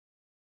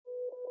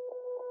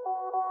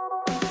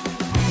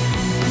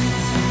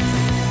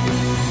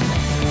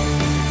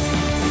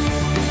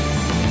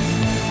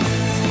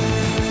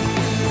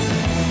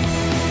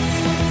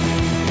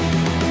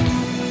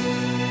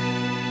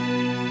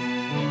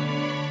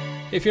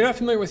If you're not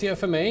familiar with the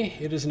FMA,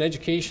 it is an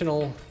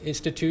educational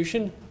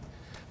institution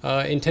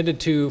intended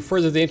to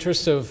further the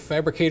interests of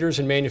fabricators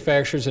and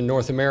manufacturers in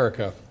North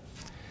America.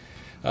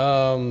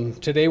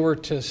 Today we're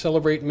to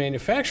celebrate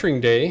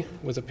Manufacturing Day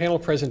with a panel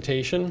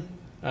presentation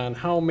on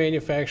how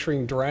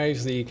manufacturing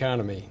drives the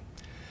economy.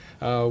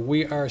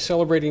 We are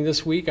celebrating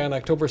this week on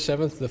October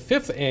 7th, the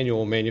 5th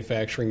annual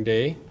Manufacturing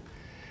Day,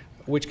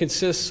 which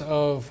consists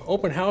of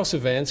open house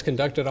events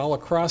conducted all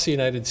across the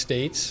United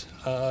States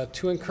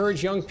to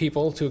encourage young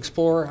people to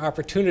explore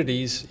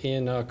opportunities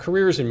in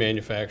careers in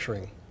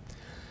manufacturing.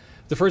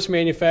 The first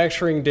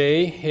Manufacturing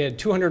Day had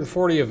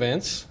 240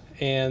 events,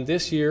 and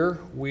this year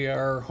we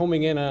are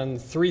homing in on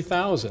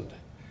 3,000.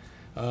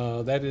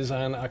 That is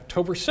on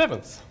October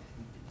 7th.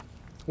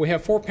 We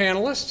have 4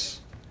 panelists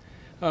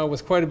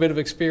with quite a bit of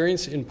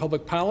experience in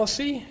public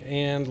policy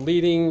and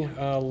leading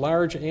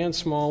large and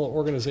small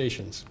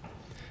organizations.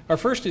 Our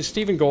first is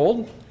Stephen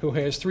Gold, who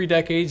has 3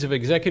 decades of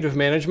executive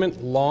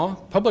management, law,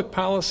 public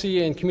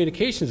policy, and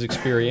communications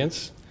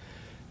experience,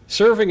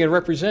 serving and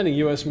representing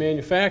U.S.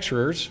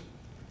 manufacturers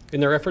in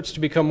their efforts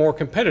to become more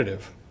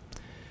competitive.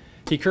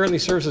 He currently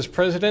serves as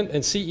president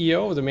and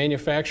CEO of the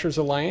Manufacturers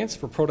Alliance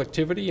for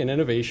Productivity and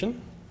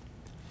Innovation.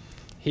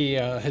 He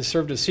has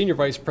served as senior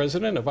vice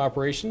president of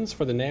operations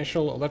for the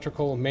National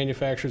Electrical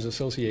Manufacturers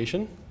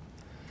Association,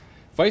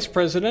 vice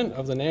president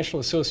of the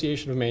National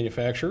Association of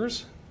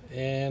Manufacturers,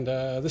 and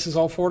this is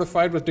all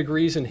fortified with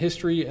degrees in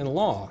history and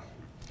law.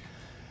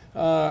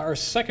 Our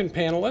second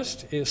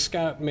panelist is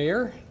Scott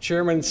Mayer,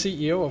 chairman and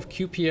CEO of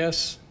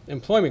QPS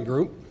Employment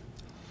Group.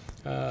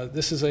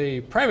 This is a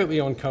privately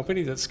owned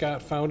company that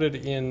Scott founded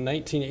in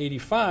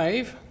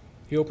 1985.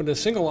 He opened a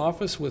single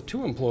office with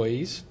 2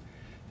 employees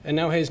and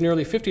now has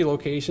nearly 50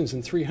 locations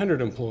and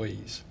 300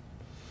 employees.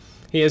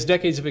 He has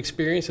decades of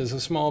experience as a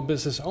small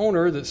business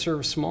owner that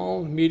serves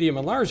small, medium,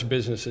 and large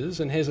businesses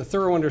and has a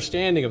thorough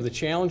understanding of the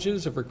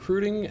challenges of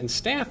recruiting and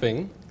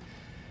staffing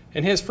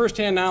and has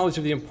firsthand knowledge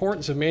of the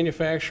importance of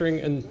manufacturing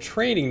and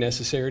training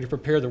necessary to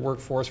prepare the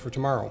workforce for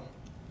tomorrow.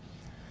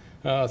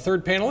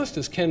 Third panelist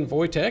is Ken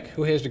Voytek,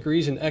 who has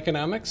degrees in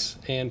economics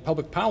and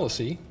public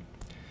policy,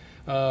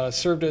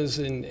 served as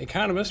an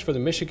economist for the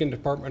Michigan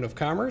Department of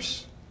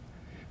Commerce,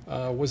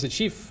 was the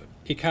chief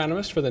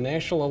economist for the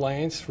National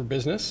Alliance for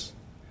Business,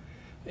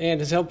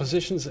 and has held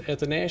positions at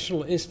the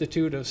National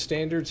Institute of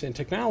Standards and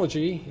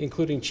Technology,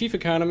 including chief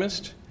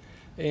economist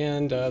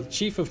and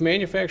chief of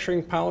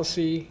manufacturing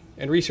policy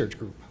and research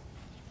group.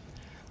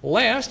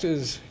 Last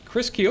is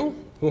Chris Kuehl,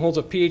 who holds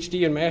a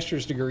PhD and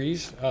master's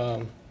degrees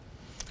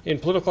in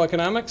political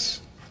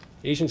economics,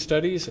 Asian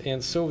studies,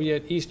 and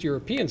Soviet East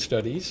European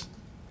studies.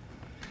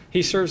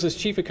 He serves as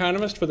chief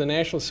economist for the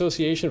National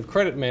Association of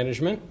Credit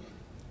Management.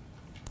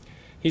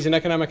 He's an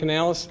economic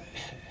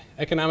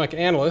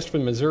analyst for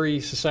the Missouri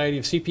Society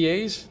of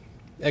CPAs,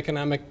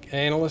 economic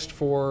analyst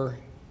for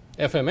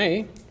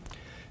FMA,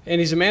 and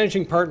he's a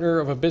managing partner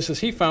of a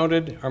business he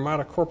founded,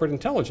 Armada Corporate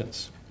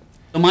Intelligence.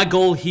 So my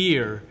goal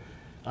here,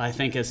 I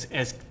think, is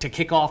to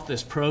kick off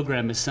this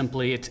program is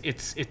simply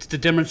it's to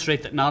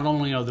demonstrate that not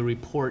only are the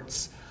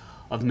reports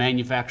of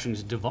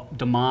manufacturing's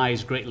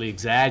demise greatly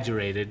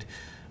exaggerated,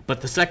 but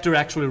the sector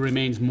actually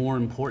remains more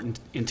important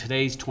in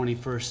today's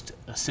 21st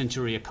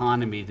century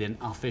economy than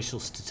official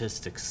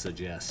statistics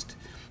suggest.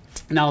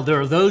 Now, there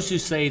are those who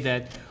say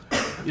that,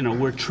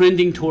 we're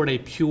trending toward a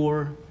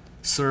pure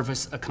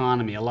service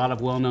economy. A lot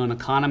of well-known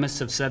economists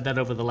have said that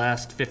over the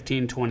last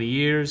 15, 20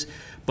 years,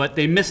 but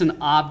they miss an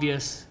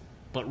obvious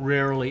but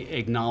rarely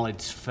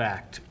acknowledged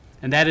fact,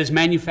 and that is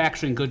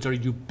manufacturing goods are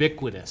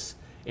ubiquitous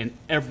in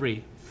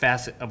every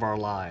facet of our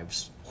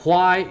lives.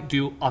 Why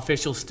do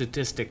official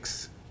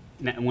statistics,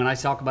 and when I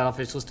talk about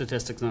official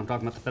statistics, and I'm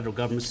talking about the federal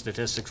government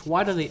statistics,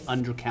 why do they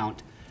undercount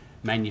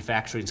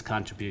manufacturing's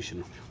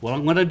contribution? What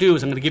I'm going to do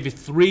is I'm going to give you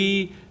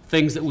 3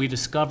 things that we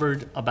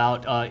discovered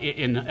about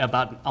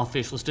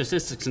official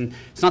statistics. And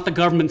it's not the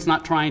government's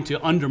not trying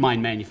to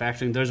undermine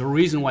manufacturing. There's a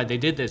reason why they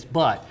did this,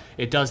 but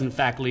it does in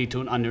fact lead to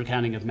an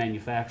undercounting of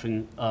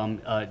manufacturing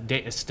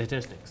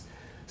statistics.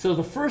 So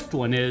the first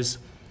one is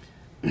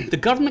the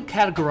government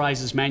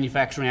categorizes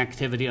manufacturing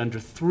activity under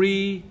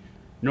 3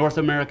 North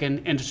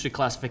American Industry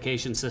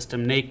Classification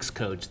System NAICS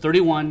codes,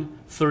 31,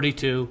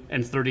 32,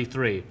 and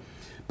 33.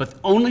 But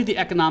only the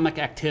economic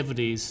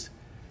activities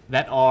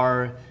that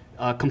are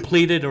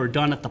completed or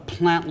done at the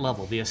plant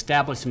level, the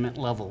establishment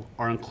level,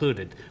 are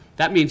included.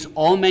 That means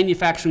all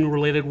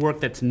manufacturing-related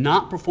work that's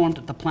not performed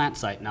at the plant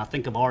site. Now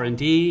think of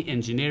R&D,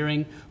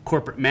 engineering,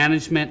 corporate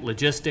management,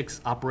 logistics,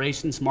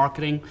 operations,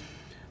 marketing.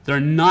 They're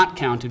not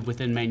counted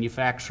within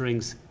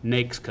manufacturing's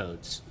NAICS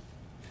codes.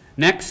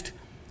 Next,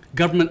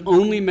 government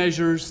only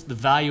measures the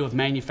value of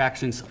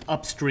manufacturing's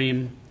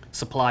upstream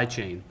supply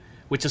chain,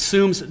 which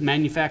assumes that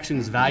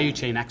manufacturing's value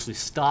chain actually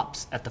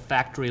stops at the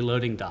factory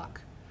loading dock.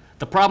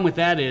 The problem with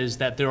that is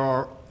that there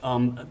are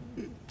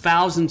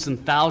thousands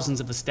and thousands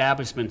of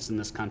establishments in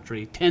this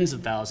country, tens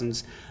of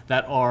thousands,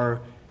 that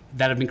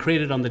have been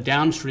created on the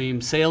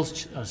downstream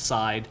sales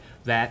side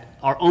that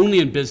are only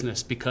in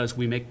business because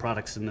we make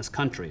products in this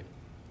country.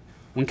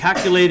 When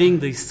calculating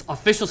the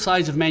official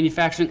size of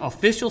manufacturing,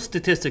 official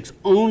statistics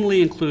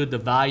only include the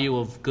value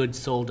of goods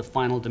sold to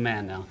final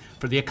demand. Now,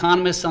 for the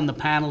economists on the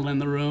panel in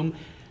the room,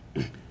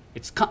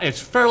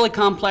 it's fairly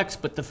complex,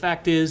 but the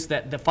fact is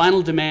that the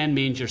final demand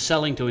means you're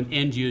selling to an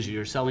end user.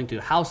 You're selling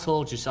to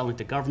households, you're selling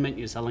to government,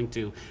 you're selling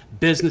to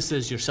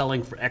businesses, you're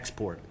selling for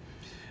export.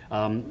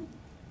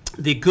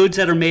 The goods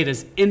that are made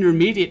as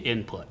intermediate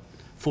input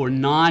for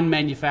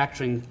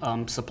non-manufacturing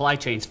supply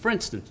chains, for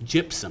instance,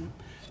 gypsum,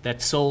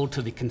 that's sold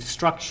to the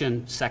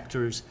construction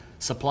sector's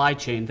supply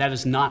chain, that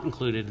is not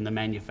included in the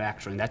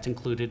manufacturing. That's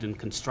included in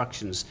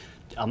construction's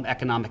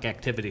economic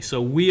activity.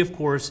 So we, of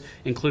course,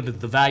 included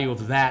the value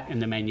of that in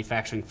the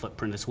manufacturing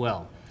footprint as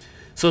well.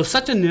 So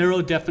such a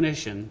narrow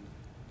definition,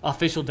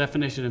 official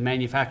definition of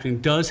manufacturing,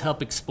 does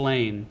help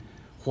explain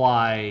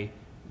why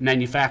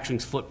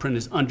manufacturing's footprint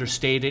is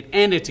understated,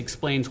 and it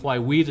explains why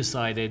we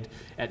decided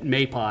at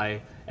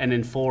MAPI and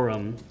in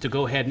Forum to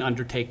go ahead and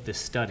undertake this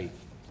study.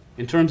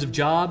 In terms of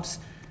jobs,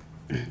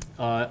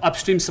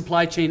 upstream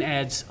supply chain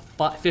adds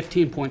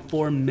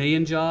 15.4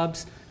 million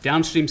jobs,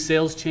 downstream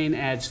sales chain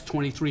adds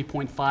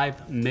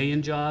 23.5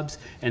 million jobs,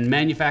 and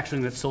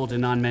manufacturing that's sold to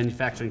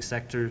non-manufacturing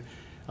sector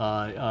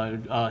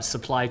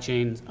supply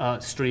chain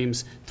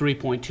streams,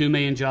 3.2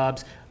 million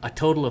jobs, a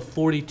total of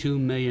 42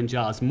 million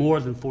jobs, more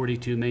than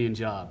 42 million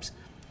jobs.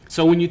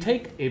 So when you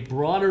take a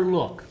broader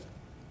look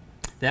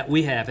that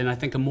we have, and I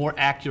think a more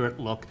accurate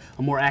look,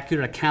 a more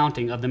accurate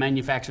accounting of the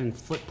manufacturing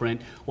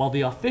footprint, while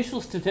the official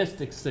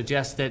statistics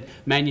suggest that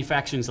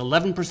manufacturing is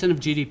 11% of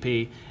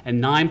GDP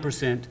and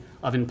 9%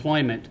 of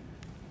employment,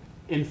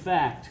 in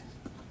fact,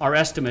 our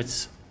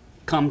estimates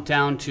come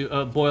down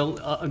to, boil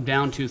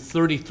down to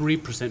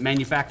 33%.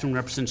 Manufacturing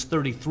represents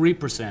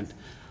 33%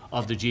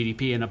 of the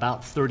GDP and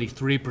about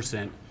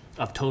 33%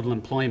 of total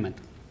employment.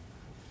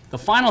 The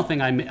final thing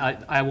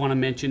I want to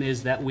mention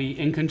is that we,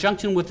 in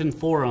conjunction with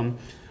Inforum,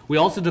 we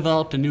also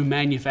developed a new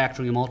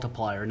manufacturing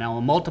multiplier. Now,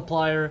 a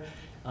multiplier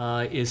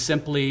is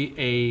simply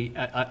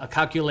a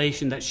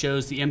calculation that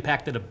shows the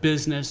impact that a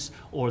business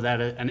or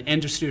that an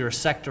industry or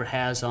sector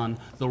has on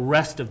the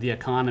rest of the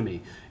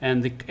economy.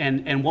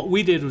 And what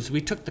we did was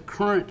we took the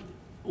current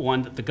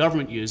one that the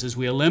government uses,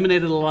 we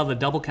eliminated a lot of the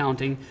double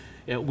counting,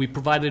 we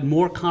provided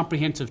more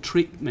comprehensive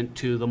treatment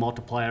to the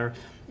multiplier,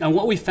 and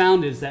what we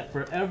found is that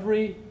for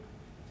every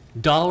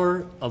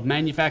dollar of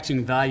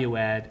manufacturing value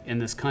add in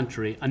this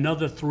country,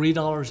 another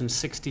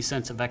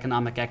 $3.60 of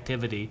economic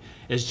activity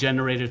is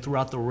generated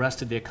throughout the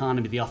rest of the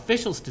economy. The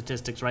official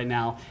statistics right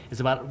now is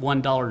about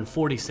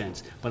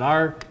 $1.40, but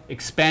our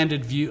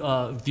expanded view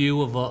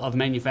of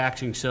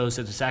manufacturing shows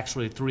that it's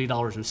actually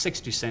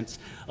 $3.60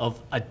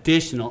 of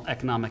additional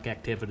economic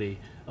activity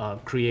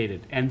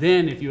created. And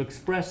then if you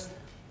express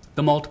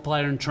the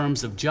multiplier in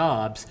terms of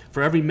jobs,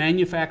 for every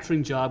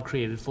manufacturing job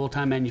created,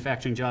 full-time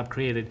manufacturing job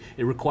created,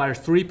 it requires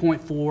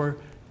 3.4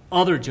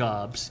 other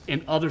jobs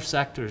in other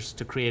sectors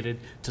to create it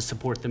to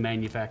support the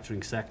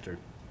manufacturing sector.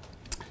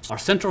 Our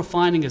central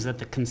finding is that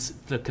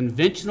the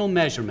conventional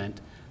measurement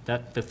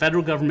that the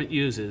federal government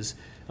uses,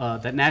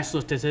 that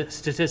national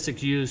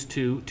statistics use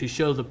to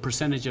show the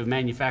percentage of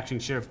manufacturing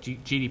share of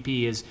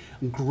GDP is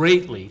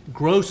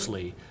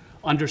grossly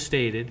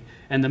understated,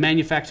 and the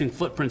manufacturing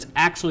footprint's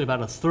actually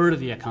about a third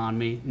of the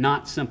economy,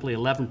 not simply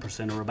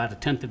 11% or about a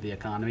tenth of the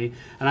economy.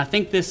 And I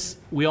think this,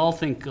 we all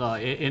think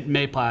at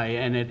MAPI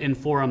and at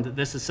Inforum that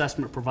this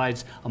assessment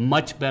provides a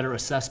much better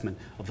assessment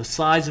of the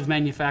size of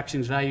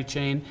manufacturing's value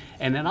chain,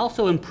 and it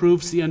also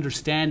improves the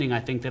understanding, I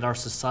think, that our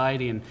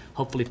society and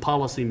hopefully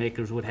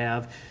policymakers would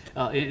have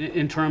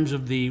in terms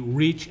of the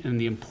reach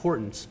and the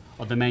importance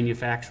of the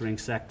manufacturing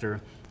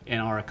sector in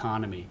our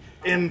economy.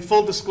 In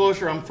full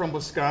disclosure, I'm from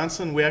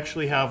Wisconsin. We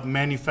actually have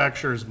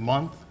Manufacturers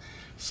Month,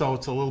 so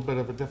it's a little bit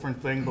of a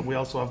different thing, but we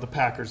also have the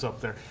Packers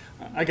up there.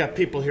 I got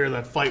people here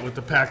that fight with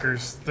the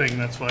Packers thing,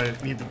 that's why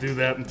I need to do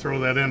that and throw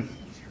that in.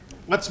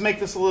 Let's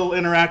make this a little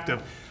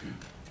interactive.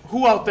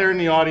 Who out there in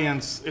the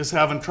audience is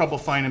having trouble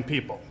finding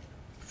people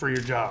for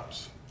your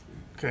jobs?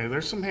 Okay,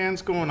 there's some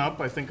hands going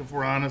up. I think if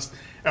we're honest,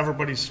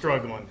 everybody's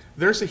struggling.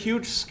 There's a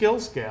huge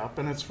skills gap,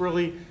 and it's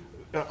really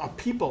a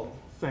people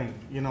thing.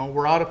 You know,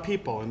 we're out of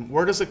people. And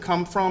where does it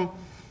come from?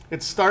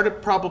 It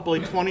started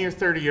probably 20 or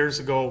 30 years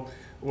ago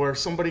where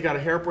somebody got a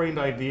harebrained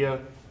idea.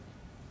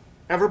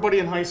 Everybody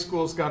in high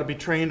school has got to be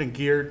trained and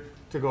geared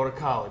to go to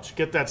college,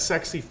 get that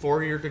sexy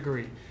 4-year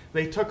degree.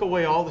 They took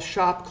away all the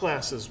shop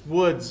classes,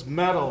 woods,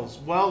 metals,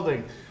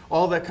 welding,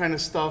 all that kind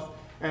of stuff,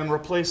 and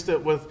replaced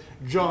it with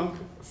junk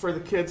for the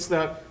kids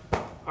that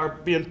are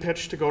being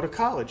pitched to go to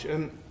college.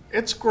 And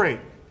it's great.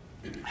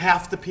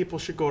 Half the people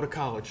should go to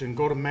college and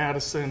go to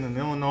Madison and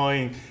Illinois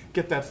and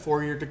get that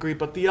 4-year degree.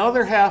 But the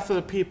other half of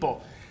the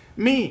people,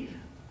 me,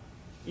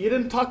 you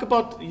talked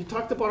about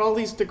all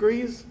these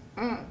degrees?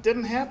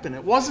 Didn't happen.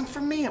 It wasn't for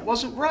me. It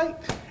wasn't right.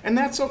 And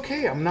that's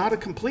okay. I'm not a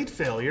complete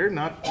failure,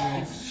 not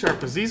as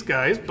sharp as these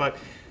guys, but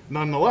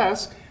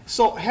nonetheless.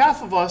 So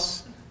half of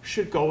us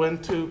should go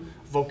into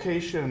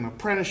vocation,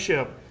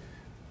 apprenticeship,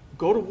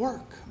 go to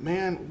work.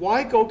 Man,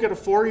 why go get a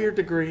 4-year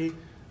degree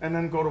and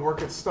then go to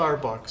work at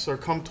Starbucks or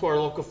come to our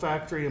local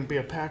factory and be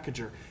a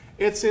packager.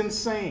 It's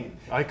insane.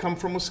 I come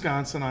from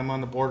Wisconsin. I'm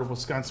on the board of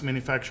Wisconsin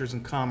Manufacturers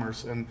and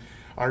Commerce, and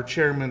our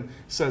chairman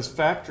says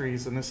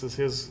factories, and this is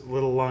his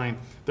little line,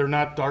 they're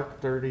not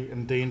dark, dirty,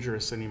 and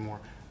dangerous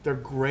anymore. They're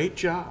great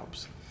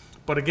jobs.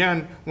 But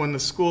again, when the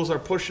schools are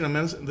pushing them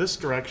in this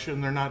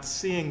direction, they're not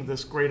seeing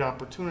this great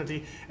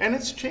opportunity, and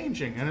it's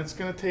changing, and it's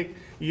going to take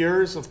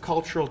years of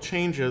cultural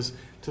changes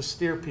to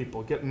steer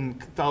people, getting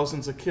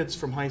thousands of kids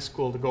from high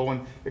school to go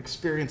and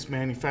experience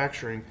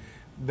manufacturing.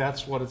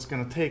 That's what it's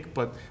going to take,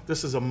 but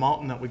this is a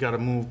mountain that we got to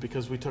move,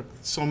 because we took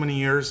so many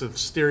years of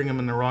steering them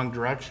in the wrong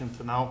direction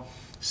to now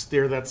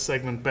steer that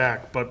segment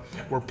back. But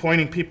we're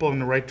pointing people in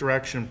the right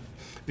direction.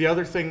 The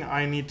other thing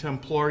I need to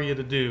implore you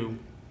to do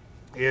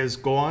is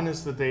go on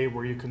is the day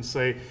where you can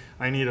say,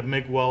 I need a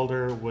MIG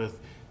welder with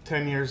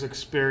 10 years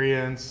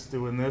experience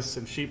doing this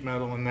and sheet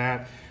metal and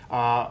that.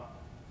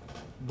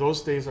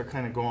 Those days are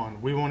kind of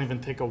gone. We won't even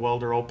take a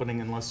welder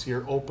opening unless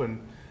you're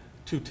open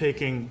to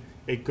taking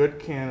a good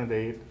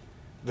candidate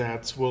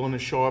that's willing to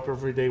show up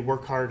every day,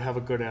 work hard, have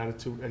a good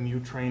attitude, and you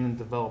train and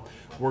develop.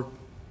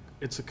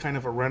 It's a kind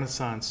of a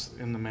renaissance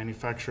in the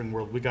manufacturing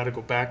world. We got to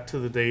go back to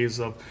the days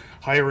of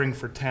hiring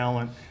for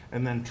talent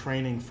and then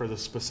training for the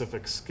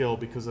specific skill,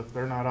 because if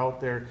they're not out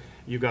there,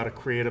 you got to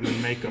create them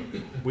and make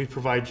them. We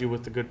provide you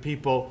with the good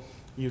people,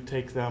 you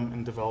take them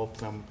and develop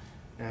them,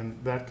 and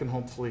that can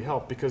hopefully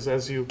help, because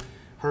as you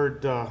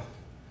heard,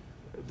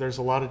 there's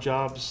a lot of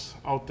jobs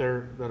out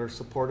there that are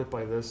supported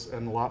by this,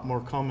 and a lot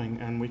more coming,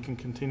 and we can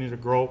continue to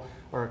grow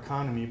our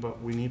economy,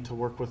 but we need to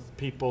work with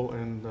people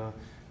and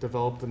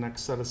develop the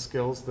next set of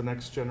skills, the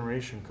next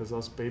generation, because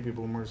us baby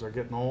boomers are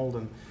getting old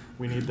and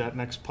we need that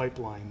next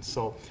pipeline.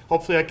 So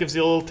hopefully that gives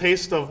you a little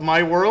taste of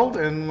my world,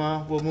 and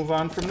we'll move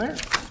on from there.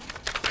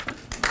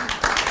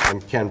 I'm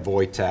Ken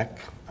Voytek.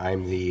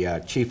 I'm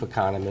the Chief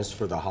Economist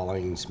for the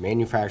Hollings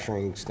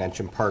Manufacturing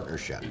Extension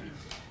Partnership.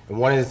 And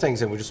one of the things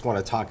that we just want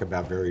to talk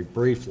about very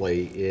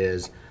briefly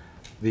is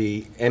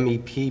the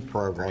MEP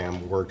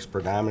program works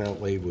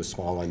predominantly with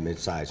small and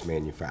mid-sized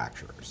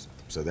manufacturers.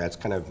 So that's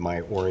kind of my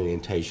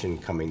orientation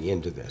coming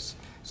into this.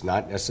 It's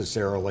not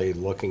necessarily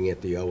looking at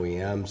the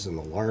OEMs and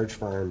the large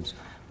firms,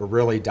 but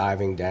really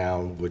diving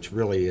down, which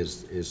really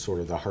is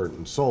sort of the heart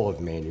and soul of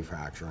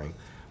manufacturing,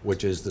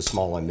 which is the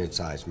small and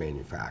mid-sized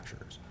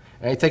manufacturers.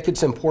 And I think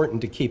it's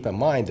important to keep in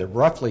mind that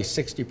roughly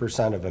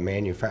 60% of a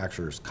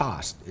manufacturer's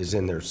cost is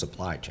in their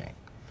supply chain.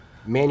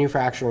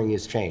 Manufacturing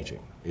is changing.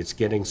 It's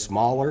getting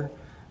smaller,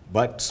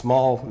 but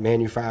small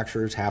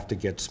manufacturers have to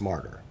get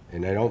smarter.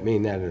 And I don't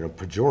mean that in a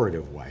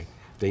pejorative way.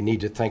 They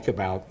need to think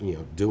about,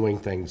 doing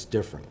things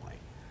differently.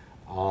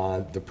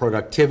 The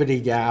productivity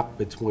gap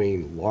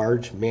between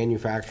large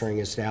manufacturing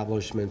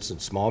establishments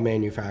and small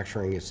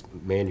manufacturing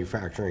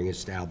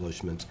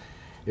establishments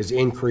is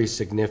increased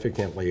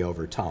significantly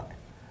over time.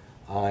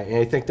 And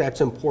I think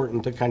that's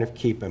important to kind of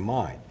keep in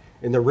mind.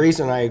 And the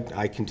reason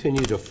I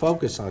continue to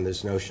focus on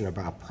this notion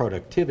about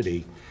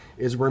productivity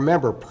is,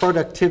 remember,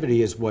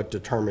 productivity is what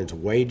determines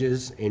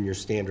wages and your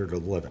standard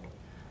of living.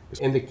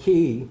 And the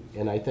key,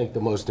 and I think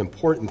the most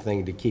important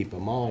thing to keep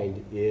in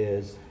mind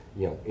is,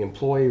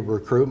 employee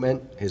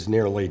recruitment has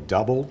nearly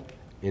doubled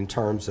in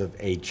terms of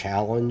a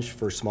challenge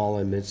for small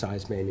and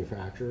mid-sized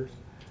manufacturers.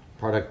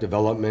 Product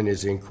development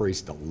has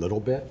increased a little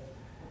bit,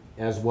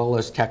 as well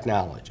as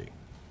technology.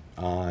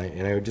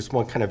 And I just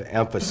want to kind of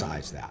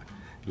emphasize that.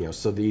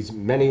 So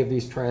many of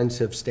these trends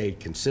have stayed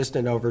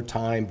consistent over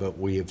time, but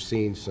we have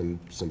seen some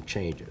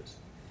changes.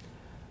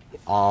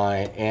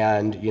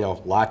 And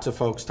lots of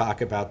folks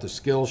talk about the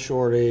skill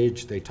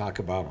shortage. They talk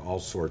about all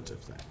sorts of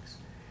things.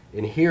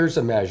 And here's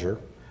a measure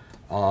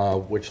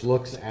which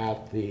looks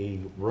at the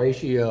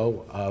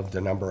ratio of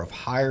the number of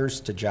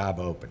hires to job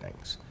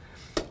openings.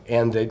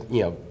 And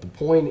the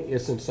point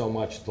isn't so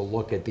much to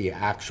look at the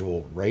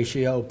actual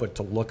ratio, but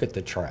to look at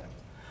the trend.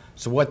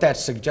 So what that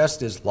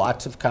suggests is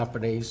lots of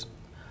companies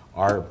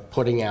are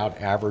putting out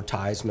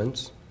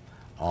advertisements,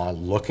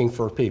 looking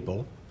for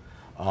people,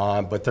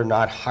 but they're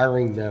not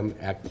hiring them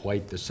at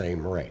quite the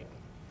same rate.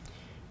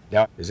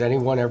 Now, has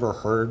anyone ever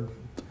heard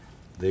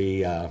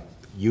the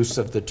use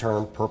of the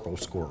term purple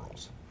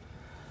squirrels?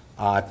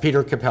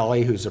 Peter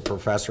Capelli, who's a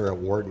professor at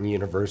Wharton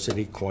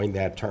University, coined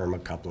that term a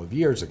couple of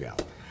years ago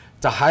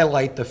to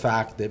highlight the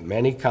fact that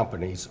many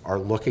companies are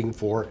looking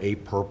for a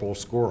purple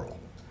squirrel.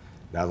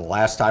 Now, the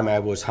last time I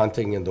was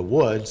hunting in the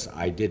woods,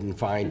 I didn't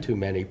find too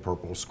many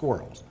purple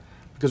squirrels,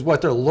 because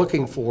what they're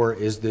looking for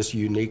is this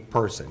unique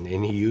person.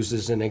 And he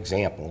uses an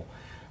example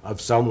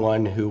of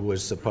someone who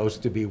was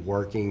supposed to be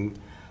working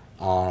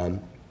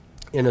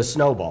in a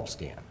snowball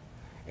stand.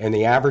 And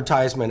the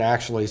advertisement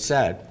actually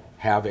said,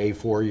 have a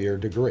 4-year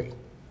degree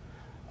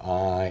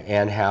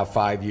and have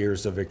 5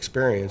 years of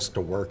experience to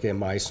work in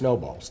my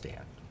snowball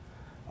stand.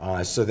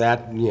 So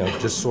that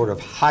just sort of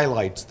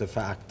highlights the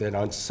fact that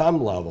on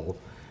some level,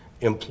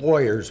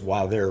 employers,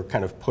 while they're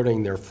kind of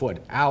putting their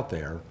foot out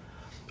there,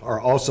 are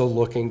also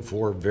looking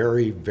for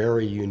very,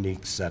 very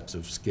unique sets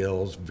of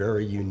skills,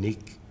 very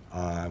unique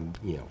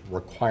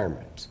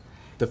requirements.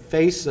 the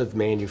face of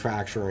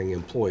manufacturing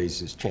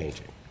employees is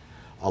changing.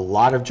 A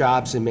lot of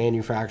jobs in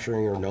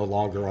manufacturing are no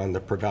longer on the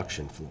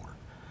production floor.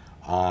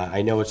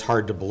 I know it's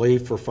hard to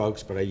believe for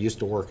folks, but I used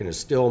to work in a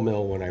steel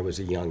mill when I was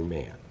a young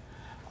man.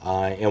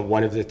 And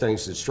one of the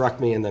things that struck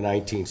me in the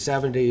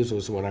 1970s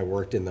was when I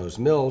worked in those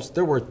mills,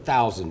 there were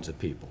thousands of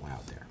people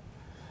out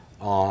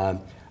there.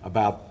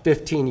 About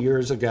 15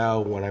 years ago,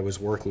 when I was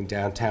working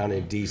downtown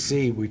in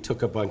DC, we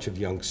took a bunch of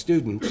young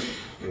students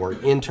or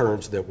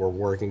interns that were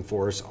working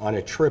for us on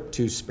a trip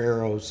to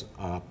Sparrows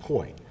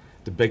Point,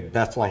 the big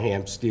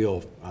Bethlehem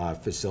steel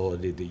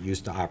facility that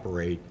used to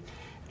operate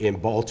in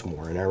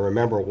Baltimore. And I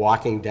remember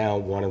walking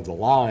down one of the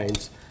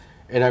lines,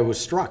 and I was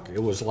struck.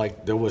 It was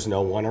like there was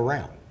no one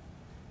around.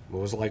 It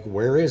was like,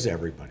 where is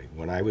everybody?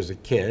 When I was a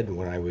kid,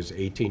 when I was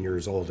 18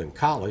 years old in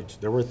college,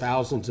 there were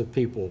thousands of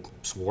people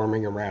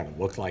swarming around. It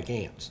looked like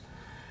ants.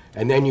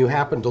 And then you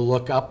happen to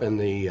look up in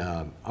the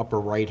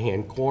upper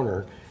right-hand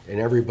corner, and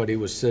everybody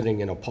was sitting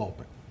in a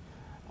pulpit,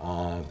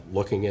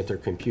 looking at their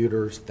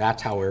computers.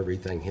 That's how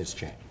everything has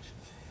changed.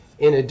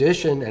 In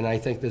addition, and I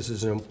think this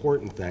is an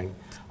important thing,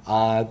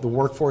 the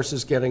workforce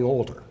is getting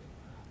older.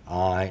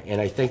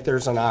 And I think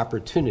there's an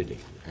opportunity.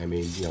 I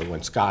mean, you know,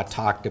 when Scott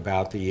talked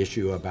about the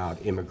issue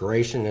about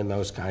immigration and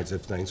those kinds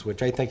of things,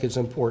 which I think is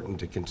important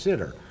to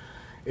consider,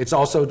 it's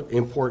also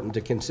important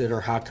to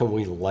consider how can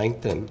we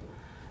lengthen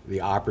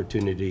the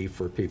opportunity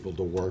for people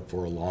to work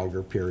for a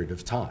longer period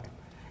of time.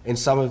 And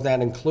some of that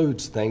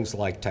includes things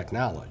like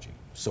technology.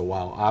 So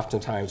while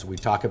oftentimes we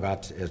talk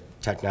about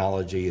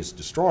technology as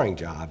destroying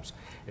jobs,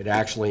 it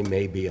actually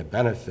may be a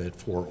benefit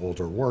for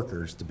older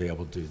workers to be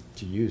able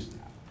to use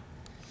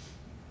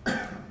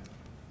that.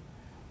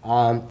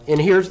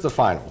 And here's the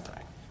final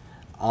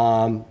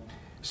thing.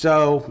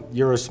 So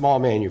you're a small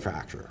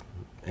manufacturer,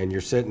 and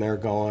you're sitting there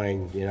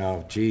going, you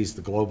know, geez,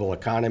 the global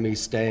economy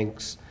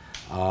stinks,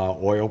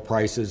 oil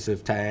prices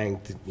have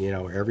tanked, you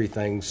know,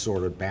 everything's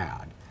sort of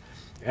bad.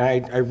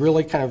 And I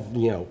really kind of,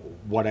 you know,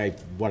 what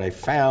I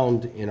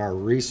found in our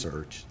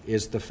research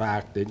is the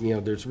fact that, you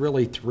know, there's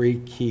really three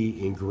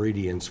key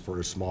ingredients for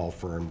a small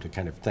firm to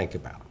kind of think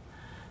about.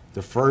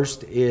 The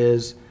first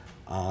is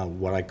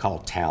what I call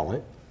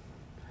talent.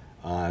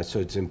 So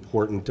it's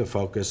important to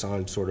focus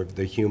on sort of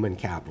the human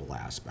capital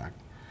aspect.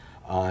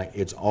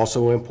 It's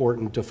also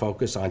important to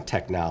focus on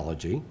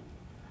technology.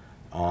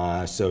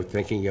 So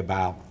thinking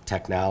about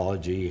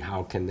technology,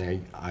 how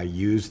can I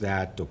use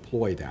that,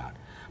 deploy that.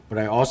 But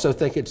I also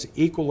think it's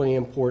equally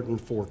important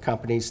for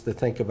companies to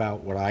think about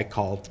what I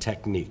call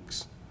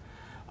techniques.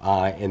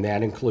 And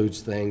that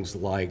includes things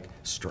like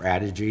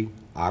strategy,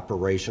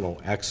 operational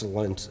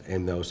excellence,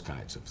 and those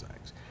kinds of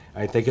things.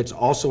 I think it's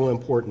also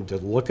important to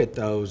look at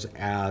those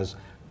as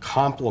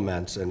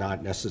complements and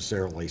not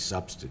necessarily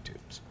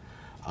substitutes.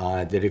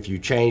 That if you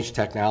change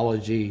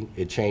technology,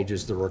 it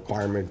changes the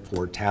requirement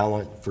for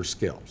talent, for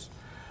skills.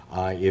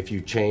 If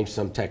you change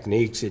some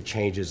techniques, it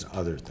changes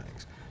other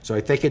things. So I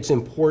think it's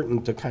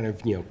important to kind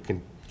of, you know,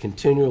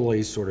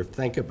 continually sort of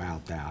think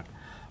about that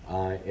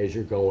as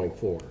you're going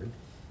forward.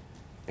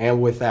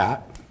 And with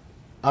that,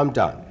 I'm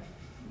done.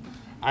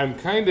 I'm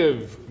kind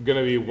of going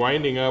to be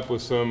winding up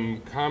with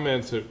some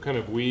comments that kind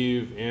of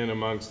weave in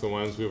amongst the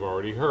ones we've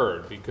already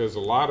heard, because a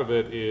lot of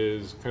it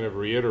is kind of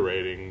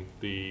reiterating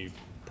the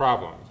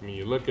problems. I mean,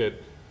 you look at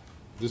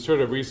the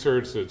sort of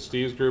research that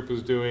Steve's group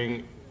is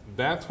doing,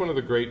 that's one of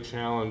the great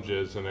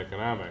challenges in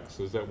economics,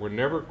 is that we're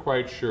never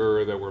quite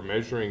sure that we're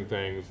measuring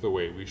things the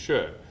way we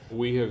should.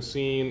 We have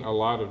seen a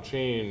lot of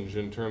change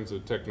in terms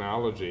of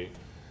technology.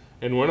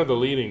 And one of the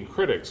leading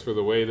critics for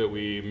the way that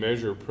we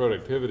measure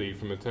productivity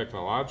from a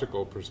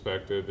technological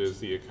perspective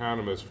is the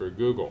economist for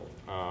Google,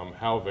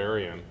 Hal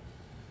Varian,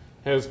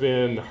 has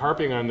been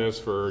harping on this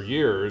for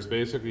years,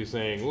 basically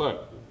saying,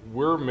 look,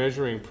 we're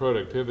measuring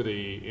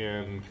productivity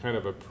in kind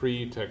of a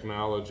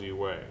pre-technology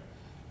way.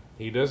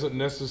 He doesn't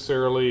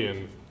necessarily,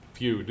 and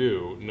few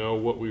do, know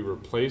what we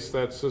replace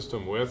that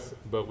system with,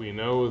 but we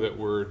know that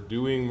we're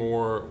doing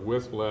more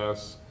with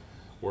less,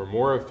 we're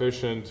more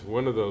efficient.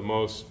 One of the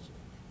most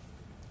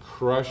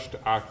crushed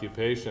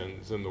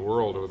occupations in the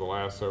world over the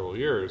last several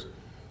years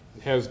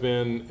has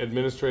been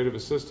administrative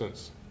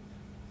assistants.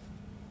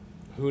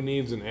 Who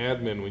needs an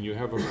admin when you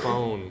have a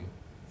phone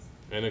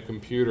and a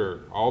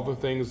computer? All the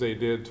things they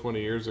did 20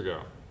 years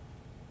ago.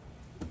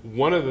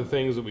 One of the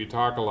things that we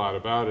talk a lot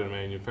about in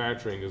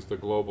manufacturing is the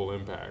global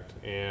impact,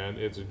 and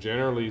it's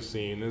generally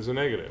seen as a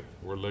negative.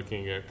 We're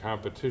looking at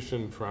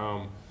competition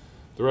from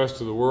the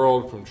rest of the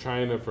world, from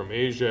China, from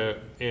Asia,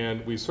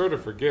 and we sort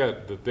of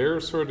forget that they're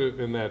sort of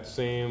in that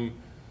same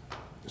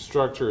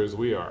structure as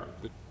we are.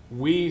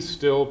 We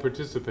still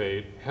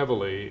participate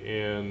heavily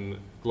in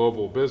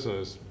global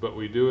business, but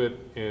we do it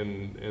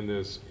in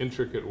this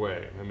intricate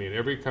way. I mean,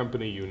 every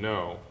company you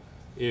know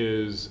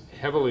is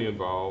heavily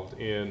involved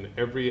in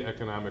every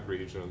economic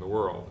region in the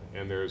world,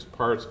 and there's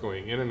parts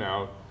going in and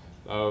out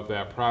of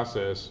that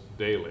process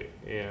daily,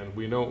 and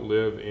we don't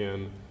live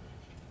in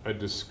a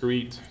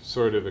discrete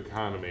sort of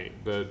economy.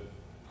 The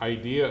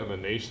idea of a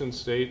nation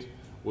state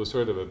was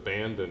sort of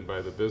abandoned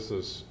by the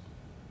business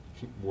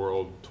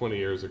world 20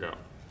 years ago.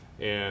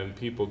 And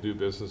people do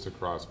business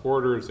across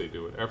borders, they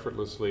do it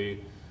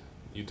effortlessly.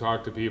 You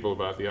talk to people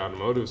about the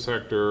automotive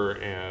sector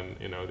and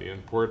the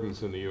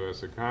importance in the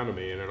US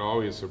economy, and it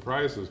always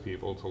surprises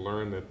people to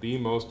learn that the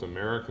most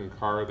American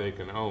car they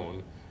can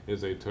own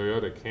is a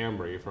Toyota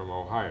Camry from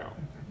Ohio.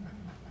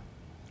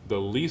 The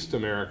least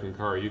American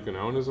car you can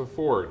own is a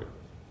Ford.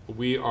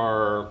 We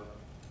are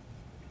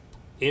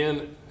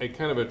in a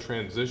kind of a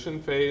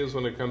transition phase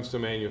when it comes to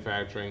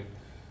manufacturing.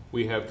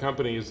 We have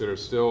companies that are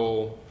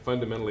still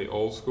fundamentally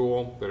old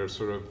school, that are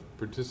sort of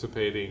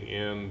participating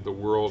in the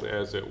world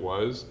as it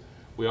was.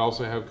 We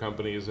also have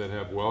companies that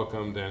have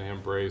welcomed and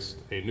embraced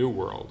a new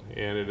world,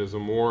 and it is a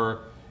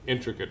more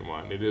intricate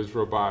one. It is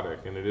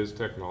robotic and it is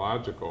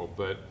technological,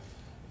 but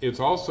it's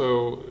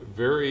also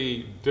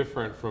very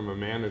different from a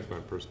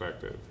management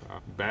perspective.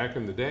 Back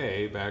in the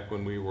day, back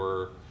when we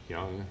were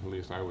young, at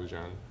least I was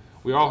young,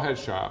 we all had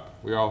shop.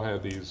 We all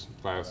had these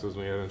classes.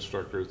 We had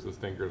instructors with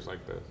thinkers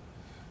like this.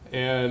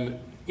 And,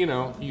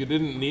 you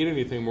didn't need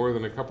anything more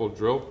than a couple of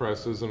drill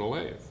presses and a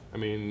lathe. I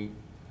mean,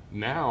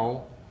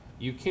 now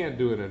you can't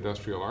do an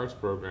industrial arts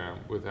program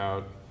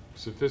without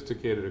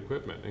sophisticated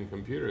equipment and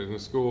computers, and the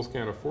schools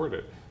can't afford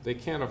it. They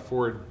can't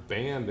afford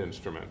band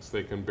instruments.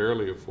 They can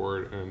barely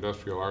afford an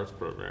industrial arts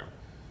program.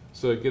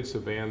 So it gets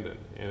abandoned,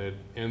 and it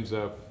ends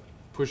up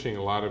pushing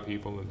a lot of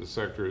people into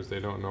sectors they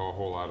don't know a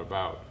whole lot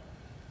about.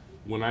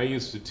 When I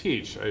used to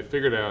teach, I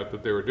figured out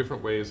that there were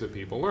different ways that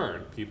people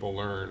learn. People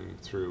learn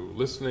through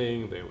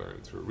listening, they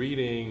learn through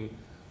reading.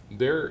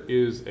 There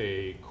is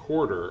a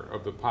quarter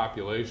of the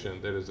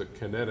population that is a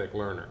kinetic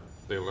learner.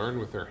 They learn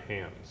with their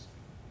hands.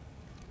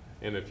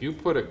 And if you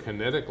put a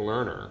kinetic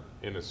learner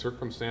in a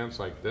circumstance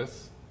like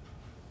this,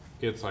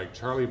 it's like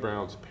Charlie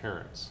Brown's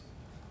parents.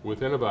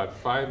 Within about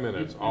 5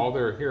 minutes, all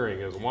they're hearing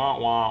is wah,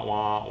 wah,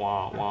 wah,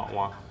 wah, wah,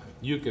 wah.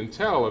 You can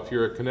tell if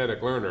you're a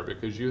kinetic learner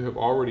because you have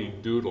already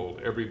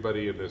doodled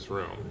everybody in this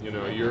room.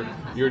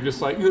 You're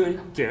just like, I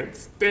can't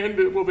stand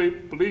it. Will they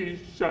please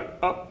shut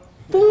up?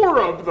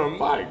 4 of them,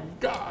 my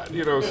God.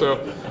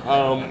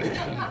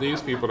 So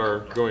these people are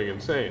going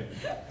insane.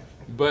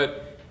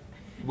 But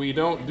we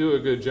don't do a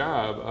good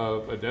job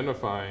of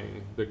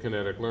identifying the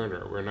kinetic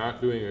learner. We're not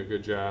doing a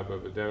good job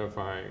of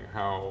identifying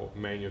how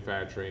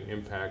manufacturing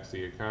impacts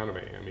the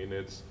economy. I mean,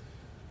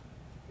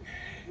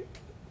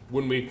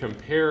 when we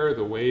compare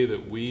the way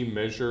that we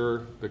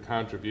measure the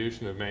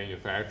contribution of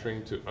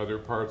manufacturing to other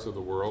parts of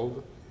the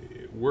world,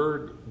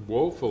 we're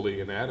woefully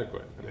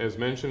inadequate. As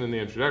mentioned in the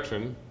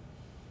introduction,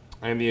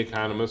 I'm the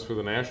economist for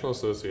the National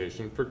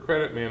Association for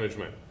Credit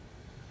Management.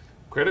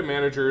 Credit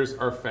managers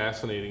are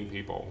fascinating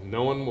people.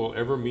 No one will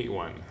ever meet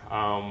one.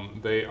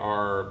 They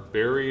are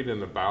buried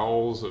in the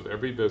bowels of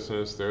every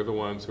business. They're the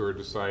ones who are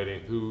deciding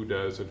who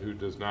does and who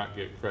does not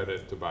get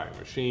credit to buy a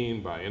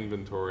machine, buy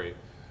inventory.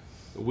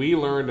 We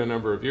learned a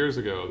number of years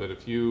ago that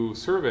if you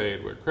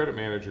surveyed what credit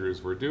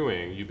managers were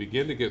doing, you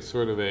begin to get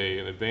sort of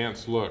an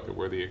advanced look at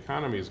where the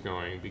economy is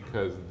going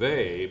because of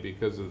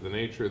the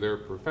nature of their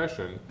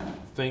profession,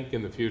 think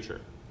in the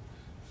future.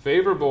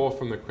 Favorable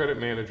from the credit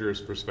manager's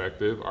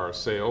perspective are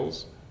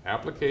sales,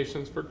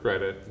 applications for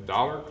credit,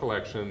 dollar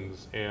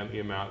collections, and the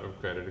amount of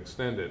credit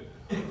extended.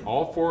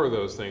 All 4 of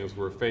those things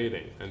were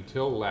fading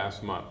until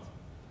last month,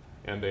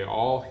 and they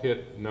all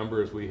hit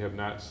numbers we have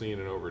not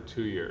seen in over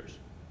 2 years.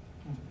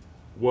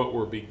 What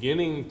we're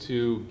beginning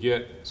to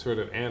get sort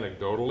of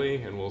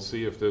anecdotally, and we'll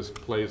see if this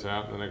plays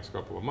out in the next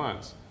couple of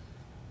months,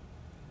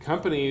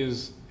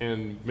 companies,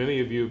 and many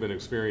of you have been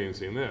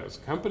experiencing this,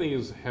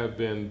 companies have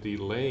been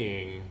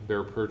delaying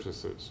their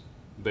purchases.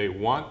 They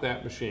want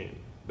that machine.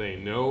 They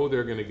know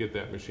they're going to get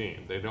that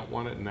machine. They don't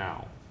want it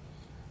now.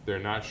 They're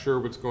not sure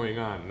what's going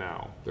on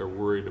now. They're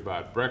worried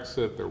about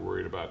Brexit. They're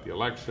worried about the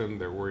election.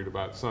 They're worried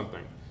about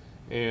something.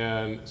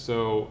 And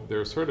so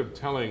they're sort of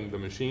telling the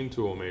machine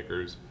tool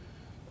makers,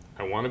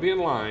 I want to be in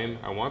line.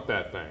 I want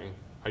that thing.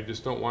 I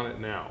just don't want it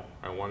now.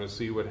 I want to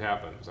see what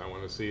happens. I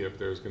want to see if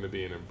there's going to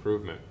be an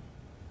improvement.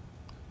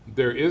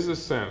 There is a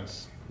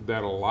sense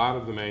that a lot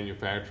of the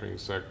manufacturing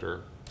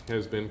sector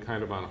has been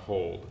kind of on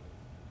hold.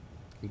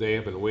 They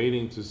have been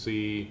waiting to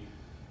see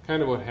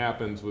kind of what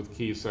happens with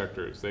key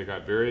sectors. They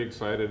got very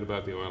excited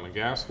about the oil and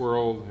gas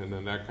world, and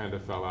then that kind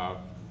of fell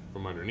out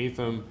from underneath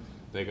them.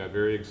 They got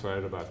very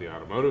excited about the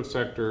automotive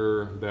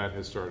sector. That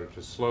has started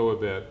to slow a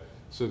bit.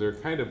 So they're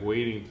kind of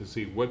waiting to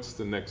see what's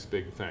the next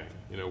big thing.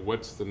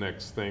 What's the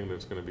next thing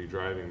that's going to be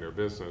driving their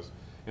business.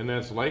 And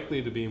that's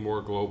likely to be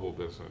more global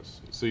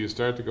business. So you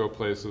start to go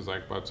places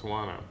like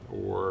Botswana,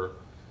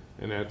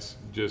 and that's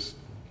just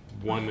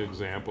one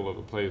example of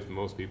a place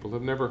most people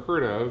have never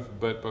heard of,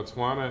 but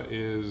Botswana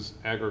is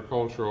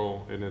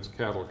agricultural and it's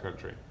cattle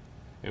country.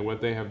 And what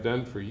they have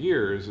done for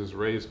years is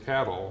raise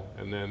cattle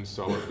and then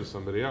sell it to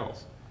somebody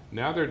else.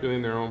 Now they're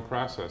doing their own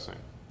processing.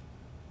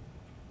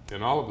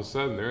 And all of a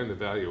sudden, they're in the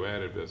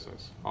value-added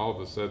business. All of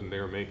a sudden,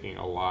 they're making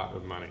a lot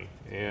of money.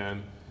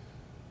 And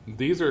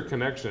these are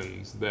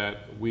connections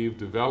that we've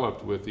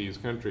developed with these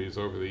countries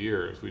over the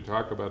years. We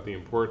talk about the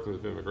importance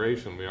of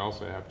immigration. We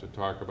also have to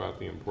talk about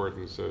the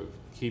importance of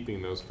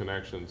keeping those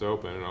connections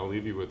open. And I'll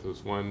leave you with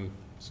this one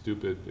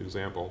stupid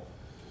example.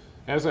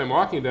 As I'm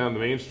walking down the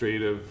main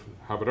street of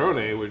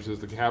Gaborone, which is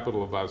the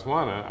capital of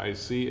Botswana, I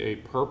see a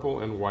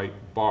purple and white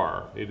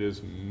bar. It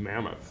is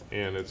mammoth,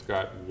 and it's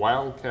got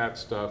wildcat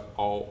stuff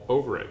all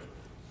over it.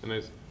 And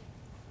I said,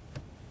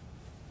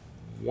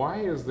 why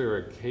is there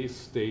a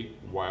K-State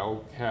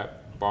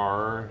wildcat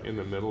bar in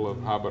the middle of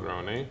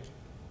Gaborone?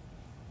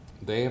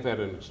 They have had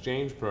an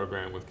exchange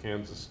program with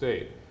Kansas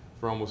State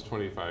for almost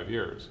 25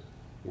 years,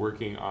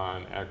 working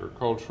on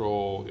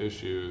agricultural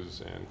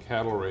issues and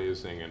cattle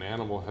raising and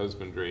animal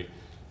husbandry.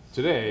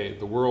 Today,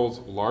 the world's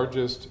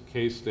largest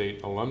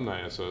K-State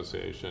alumni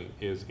association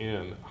is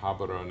in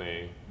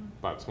Gaborone,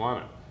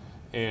 Botswana.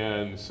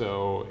 And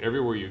so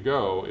everywhere you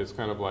go, it's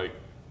kind of like,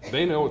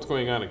 they know what's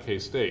going on at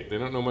K-State. They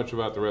don't know much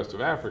about the rest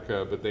of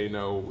Africa, but they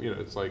know,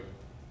 it's like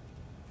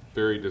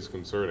very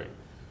disconcerting.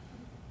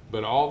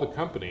 But all the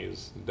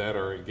companies that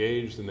are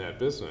engaged in that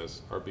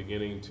business are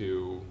beginning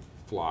to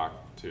flock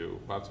to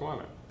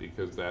Botswana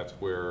because that's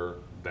where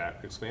that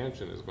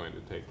expansion is going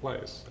to take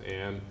place.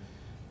 And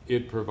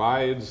it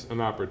provides an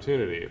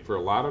opportunity. For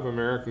a lot of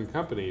American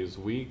companies,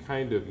 we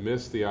kind of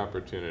missed the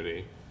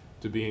opportunity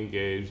to be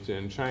engaged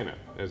in China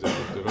as it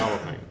was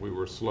developing. We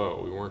were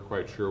slow. We weren't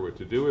quite sure what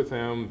to do with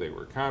them. They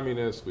were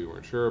communists. We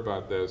weren't sure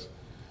about this.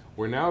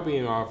 We're now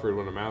being offered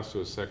what amounts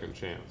to a second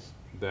chance,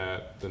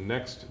 that the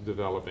next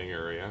developing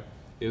area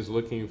is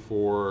looking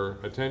for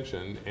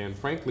attention, and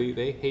frankly,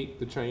 they hate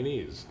the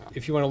Chinese.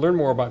 If you want to learn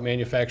more about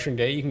Manufacturing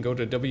Day, you can go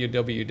to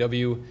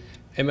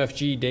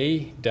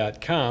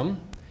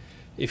www.mfgday.com.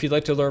 If you'd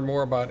like to learn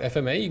more about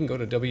FMA, you can go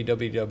to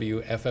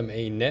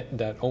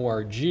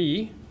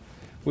www.fmanet.org.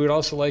 We would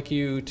also like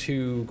you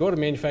to go to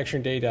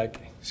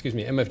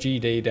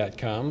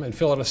mfgday.com and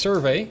fill out a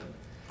survey.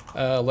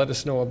 Let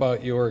us know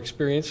about your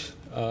experience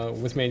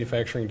with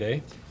Manufacturing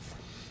Day.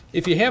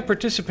 If you have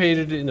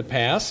participated in the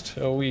past,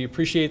 we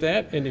appreciate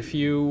that. And if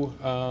you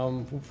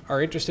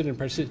are interested in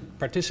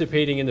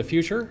participating in the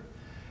future,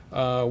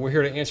 we're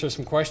here to answer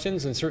some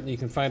questions, and certainly you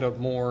can find out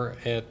more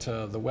at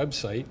the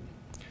website.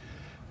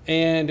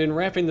 And in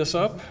wrapping this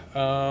up,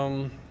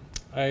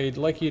 I'd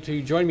like you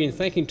to join me in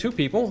thanking two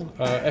people.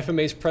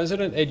 FMA's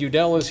president, Ed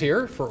Udell, is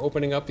here for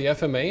opening up the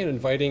FMA and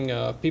inviting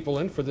people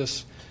in for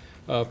this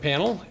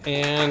panel.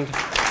 And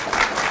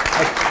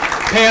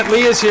Pat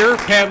Lee is here.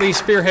 Pat Lee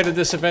spearheaded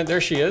this event.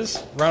 There she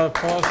is. Round of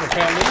applause for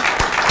Pat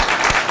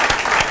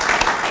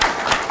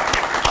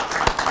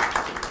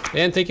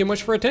Lee. And thank you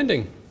much for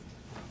attending.